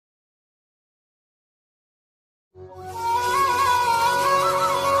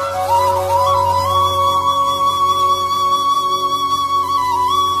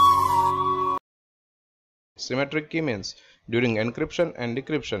Symmetric key means during encryption and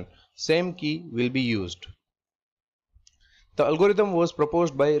decryption, same key will be used. The algorithm was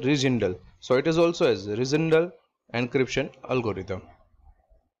proposed by Rijindal, so it is also as Rijindal encryption algorithm.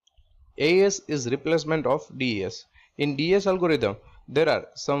 AES is replacement of DES. In DES algorithm, there are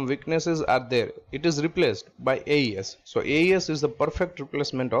some weaknesses are there. It is replaced by AES. So AES is the perfect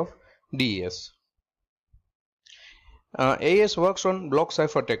replacement of DES. AES works on block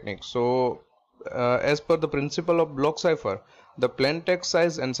cipher technique. So as per the principle of block cipher, the plain text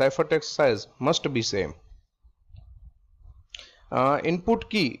size and cipher text size must be same. Input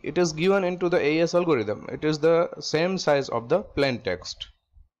key, it is given into the AES algorithm. It is the same size of the plain text.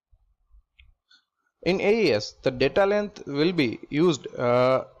 In AES, the data length will be used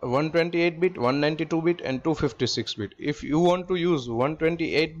 128-bit, 192-bit and 256-bit. If you want to use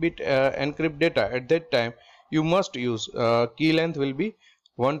 128-bit encrypt data at that time, you must use key length will be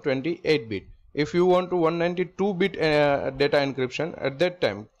 128-bit. If you want to 192-bit data encryption, at that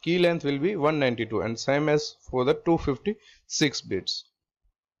time key length will be 192, and same as for the 256 bits.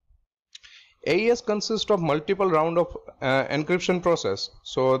 AES consists of multiple round of encryption process.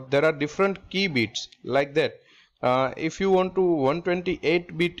 So there are different key bits like that. If you want to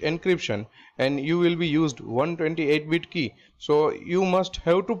 128-bit encryption and you will be used 128-bit key, so you must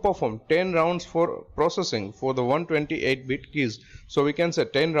have to perform 10 rounds for processing for the 128-bit keys. So we can say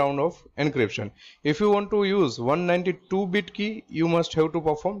 10 round of encryption. If you want to use 192-bit key, you must have to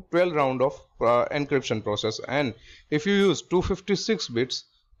perform 12 round of encryption process, and if you use 256 bits,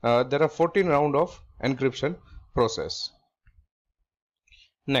 there are 14 round of encryption process.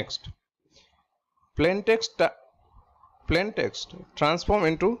 Next, plain text transform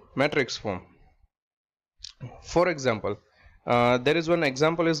into matrix form. For example, there is one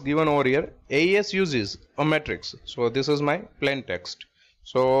example is given over here. AES uses a matrix. So this is my plain text.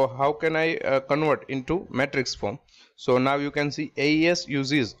 So how can I convert into matrix form? So now you can see AES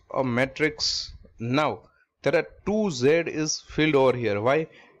uses a matrix. Now there are 2Z is filled over here. Why?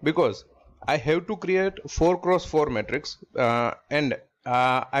 Because I have to create 4x4 matrix and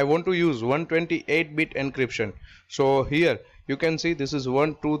I want to use 128-bit encryption. So here you can see this is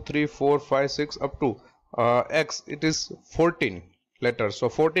 1, 2, 3, 4, 5, 6 up to X. It is 14 letters. So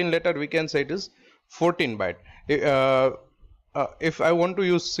 14 letter we can say it is 14 byte. If I want to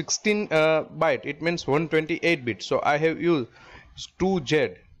use 16 byte, it means 128 bit. So I have used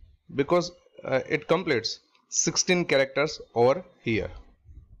 2Z because it completes 16 characters over here.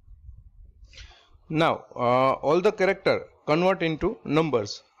 Now all the character convert into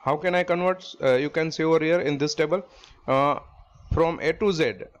numbers. How can I convert? You can see over here in this table from A to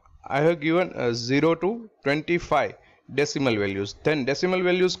Z I have given 0 to 25 decimal values. Then decimal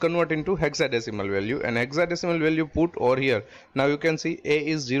values convert into hexadecimal value, and hexadecimal value put over here. Now you can see A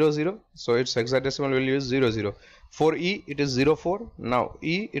is 00, so its hexadecimal value is 00. For E it is 04. Now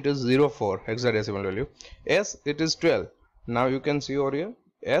E it is 04 hexadecimal value. S it is 12. Now you can see over here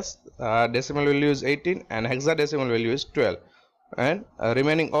S decimal value is 18 and hexadecimal value is 12, and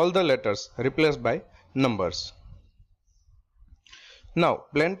remaining all the letters replaced by numbers. Now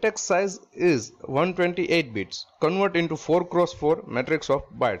plain text size is 128 bits. Convert into 4x4 matrix of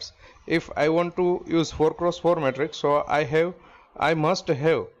bytes. If I want to use 4x4 matrix, so I must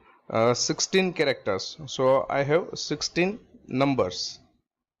have 16 characters. So I have 16 numbers.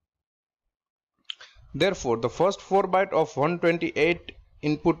 Therefore the first 4 byte of 128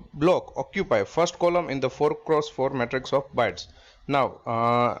 input block occupy first column in the 4x4 matrix of bytes.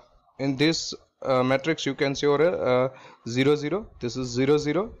 Now in this matrix you can see over 00, this is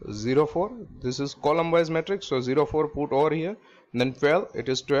 00, 04, this is column wise matrix, so 04 put over here, then 12 it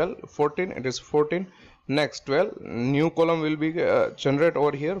is 12, 14 it is 14, next 12 new column will be generate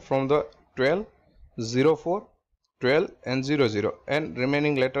over here from the 12, 04, 12 and 00, and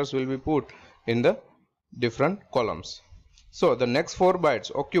remaining letters will be put in the different columns. So the next 4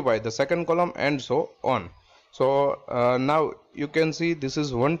 bytes occupy the second column and so on. So now you can see this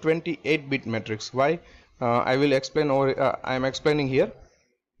is 128-bit matrix. Why? I will explain, or I am explaining here.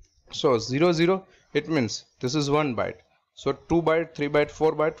 So 00 it means this is 1 byte. So 2 byte, 3 byte,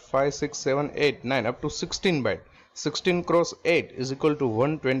 4 byte, 5, 6, 7, 8, 9 up to 16 byte. 16 cross 8 is equal to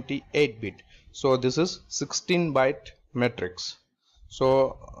 128 bit. So this is 16 byte matrix.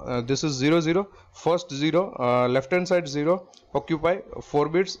 So this is 00, first 0, left hand side 0 occupy 4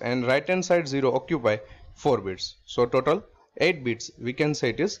 bits and right hand side 0 occupy 4 bits. So total 8 bits, we can say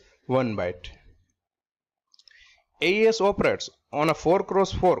it is 1 byte. AES operates on a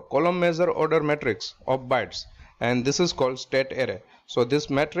 4x4 column measure order matrix of bytes, and this is called state array. So this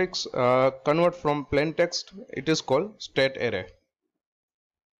matrix convert from plain text, it is called state array.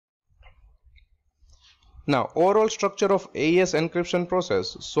 Now, overall structure of AES encryption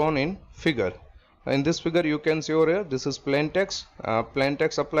process shown in figure. In this figure, you can see over here, this is plain text. Plain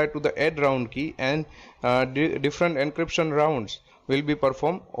text applied to the add round key, and different encryption rounds will be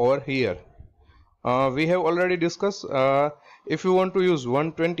performed over here. We have already discussed, if you want to use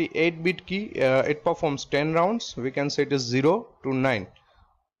 128-bit key, it performs 10 rounds. We can say it is 0 to 9.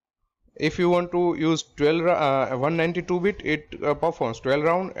 If you want to use 192-bit, it performs 12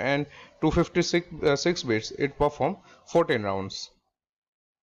 rounds, and 256 bits, it performs 14 rounds.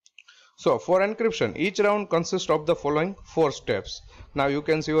 So for encryption, each round consists of the following 4 steps. Now you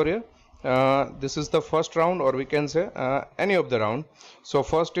can see over here, this is the first round, or we can say any of the round. So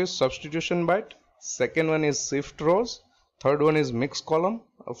first is substitution byte, second one is shift rows, third one is mix column,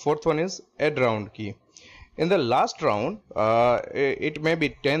 fourth one is add round key. In the last round, it may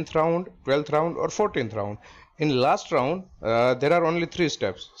be 10th round, 12th round, or 14th round. In last round, there are only 3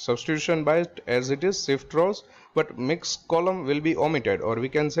 steps. Substitution byte as it is, shift rows, but mix column will be omitted, or we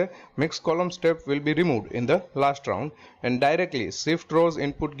can say mix column step will be removed in the last round, and directly shift rows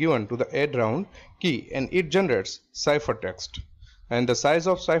input given to the add round key, and it generates ciphertext. And the size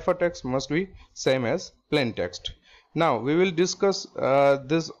of ciphertext must be same as plain text. Now we will discuss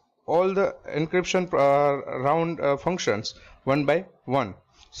all the encryption round functions one by one.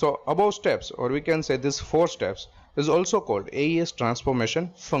 So above steps, or we can say this 4 steps, is also called AES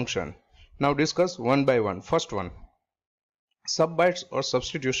transformation function. Now discuss one by one. First one, sub bytes or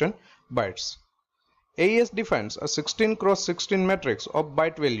substitution bytes. AES defines a 16 cross 16 matrix of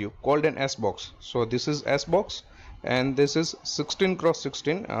byte value called an S box. So this is S box, and this is 16 cross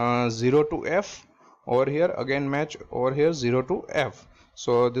 16, 0 to F. Over here again match over here 0 to F.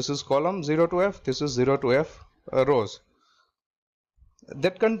 So this is column 0 to F, this is 0 to F rows.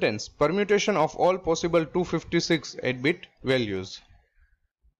 That contains permutation of all possible 256 8-bit values.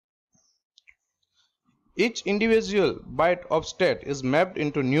 Each individual byte of state is mapped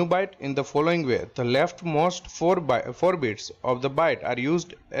into new byte in the following way. The leftmost 4 bits of the byte are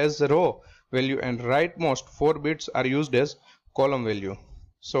used as row value, and rightmost 4 bits are used as column value.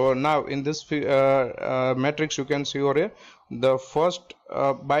 So now in this matrix, you can see over here, the first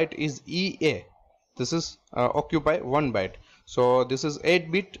byte is EA. This is occupy 1 byte. So this is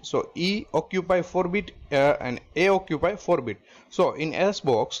 8-bit. So E occupy 4-bit and A occupy 4-bit. So in S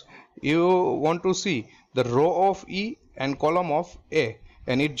box, you want to see the row of E and column of A,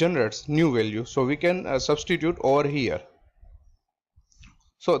 and it generates new value. So we can substitute over here.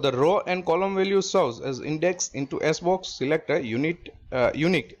 So the row and column value serves as index into S box. Select a unique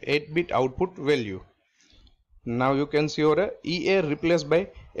 8-bit output value. Now you can see over EA replaced by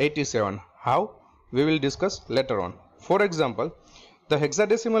 87. How? We will discuss later on. For example, the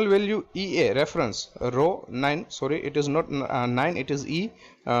hexadecimal value EA reference row 9, sorry, it is not 9, it is E.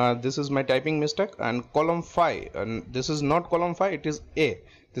 This is my typing mistake. And column 5, and this is not column 5, it is A.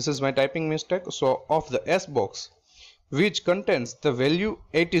 This is my typing mistake. So of the S box, which contains the value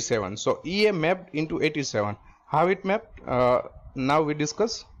 87. So EA mapped into 87. How it mapped? Now we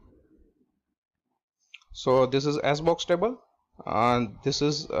discuss. So this is S box table, and this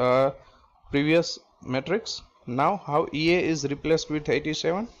is previous matrix. Now how EA is replaced with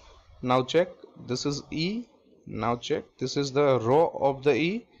 87. Now check, this is E. Now check, this is the row of the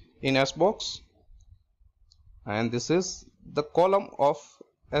E in S box, and this is the column of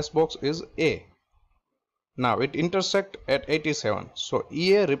S box is A. Now it intersect at 87. So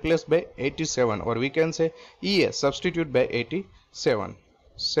EA replaced by 87, or we can say EA substitute by 87,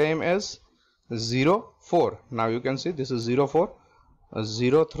 same as 0 4. Now you can see this is 0 4,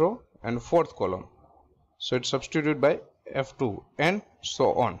 0th row and 4th column. So it's substituted by F2 and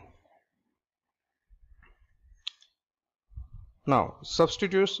so on. Now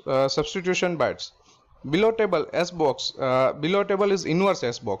substitution bytes. Below table S box, below table is inverse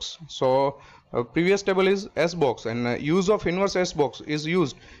S box. So previous table is S box, and use of inverse S box is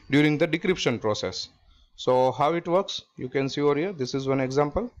used during the decryption process. So how it works, you can see over here. This is one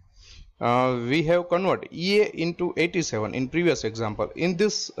example. We have convert EA into 87 in previous example. In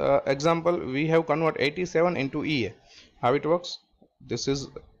this example, we have convert 87 into EA. How it works? This is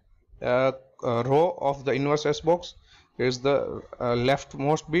a row of the inverse S box. Here is the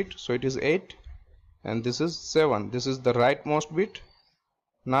leftmost bit, so it is 8, and this is 7. This is the rightmost bit.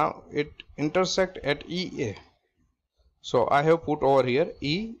 Now it intersect at EA. So I have put over here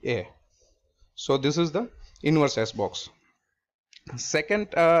EA. So this is the inverse S box.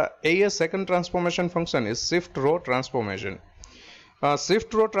 Second AES second transformation function is shift row transformation.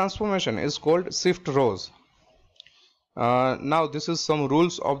 Shift row transformation is called shift rows. Now this is some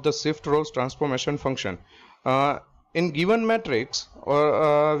rules of the shift rows transformation function. in given matrix,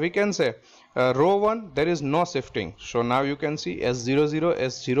 or we can say row 1 there is no shifting. So now you can see S00,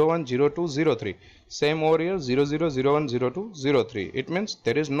 S01, 02, 03. Same over here 00, 01, 02, 03. It means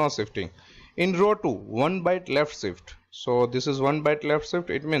there is no shifting. In row 2, 1 byte left shift. So this is 1 byte left shift.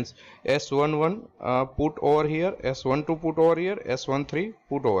 It means S11 put over here, S12 put over here, S13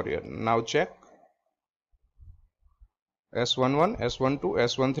 put over here. Now check. S11, S12,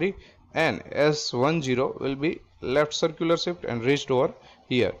 S13 and S10 will be left circular shift and reached over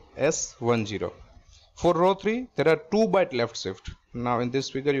here S10. For row 3 there are 2 byte left shift. Now in this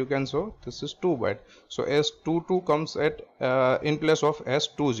figure you can show this is 2 byte. So S22 comes at in place of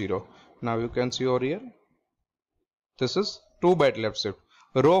S20. Now you can see over here this is 2 byte left shift.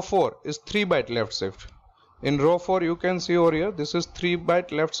 Row 4 is 3 byte left shift. In row 4 you can see over here this is 3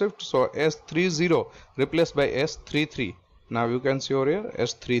 byte left shift. So S30 replaced by S33. Now you can see over here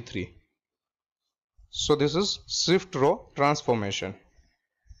S33. So this is shift row transformation.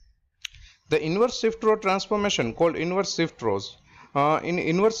 The inverse shift row transformation called inverse shift rows. In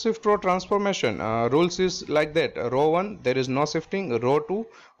inverse shift row transformation rules is like that. Row 1 there is no shifting. Row 2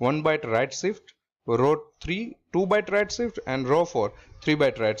 1 byte right shift. Row 3 2 byte right shift and row 4 3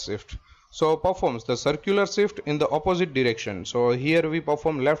 byte right shift. So performs the circular shift in the opposite direction. So here we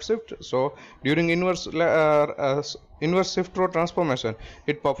perform left shift. So during inverse shift row transformation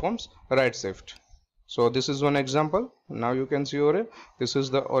it performs right shift. So this is one example. Now you can see over here this is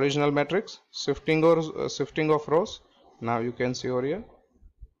the original matrix, shifting of rows. Now you can see over here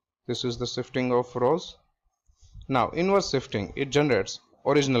this is the shifting of rows. Now inverse shifting, it generates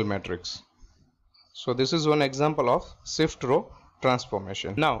original matrix. So this is one example of shift row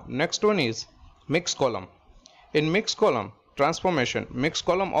transformation. Now next one is mixed column. In mixed column transformation, mixed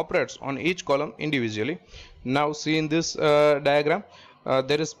column operates on each column individually. Now see in this diagram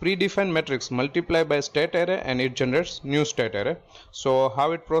there is predefined matrix multiplied by state array and it generates new state array. So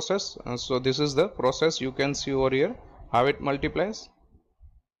how it process? So this is the process. You can see over here how it multiplies.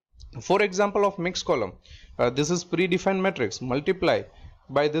 For example of mixed column, this is predefined matrix multiply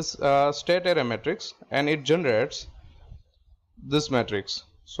by this state array matrix and it generates this matrix.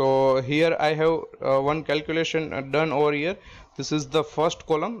 So here I have one calculation done over here. This is the first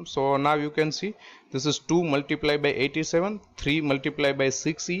column. So now you can see this is 2 multiplied by 87, 3 multiplied by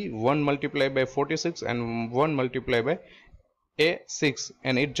 6e, 1 multiplied by 46 and 1 multiplied by a6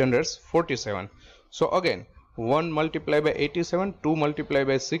 and it generates 47. So again 1 multiplied by 87, 2 multiplied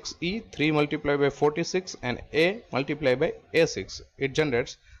by 6e, 3 multiplied by 46 and a multiplied by a6. It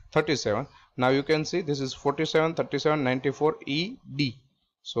generates 37. Now you can see this is 47, 37, 94 e d.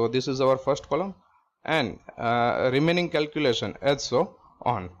 So this is our first column and remaining calculation as so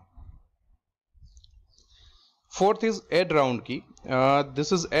on. Fourth is add round key.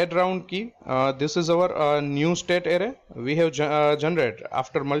 This is add round key. This is our new state array we have generated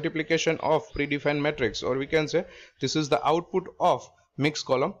after multiplication of predefined matrix, or we can say this is the output of mixed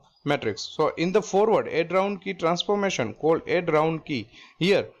column matrix. So in the forward add round key transformation called add round key,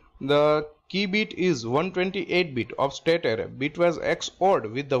 here the key bit is 128 bit of state array. Bitwise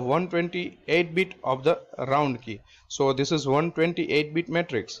XORed with the 128 bit of the round key. So this is 128 bit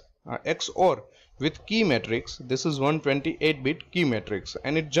matrix. XOR with key matrix, this is 128 bit key matrix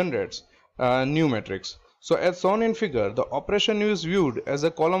and it generates new matrix. So as shown in figure, the operation is viewed as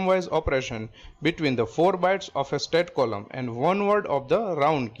a column wise operation between the 4 bytes of a state column and 1 word of the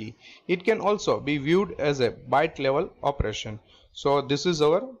round key. It can also be viewed as a byte level operation. So this is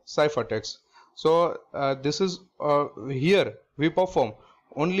our ciphertext. So this is here we perform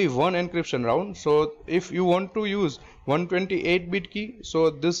only one encryption round. So if you want to use 128 bit key, so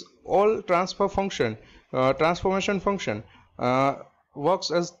this all transformation function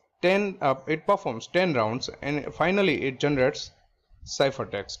works as 10 it performs 10 rounds and finally it generates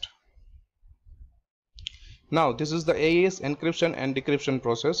ciphertext. Now this is the AES encryption and decryption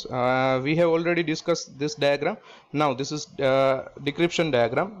process. We have already discussed this diagram. Now this is decryption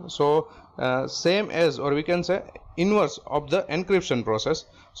diagram. So same as, or we can say inverse of the encryption process.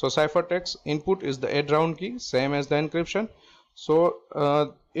 So ciphertext input is the add round key, same as the encryption. So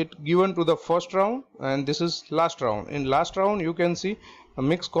it given to the first round and this is last round. In last round you can see a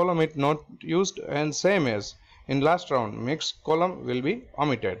mixed column it not used, and same as in last round mixed column will be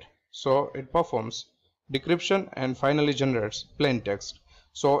omitted. So it performs decryption and finally generates plain text.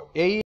 So AES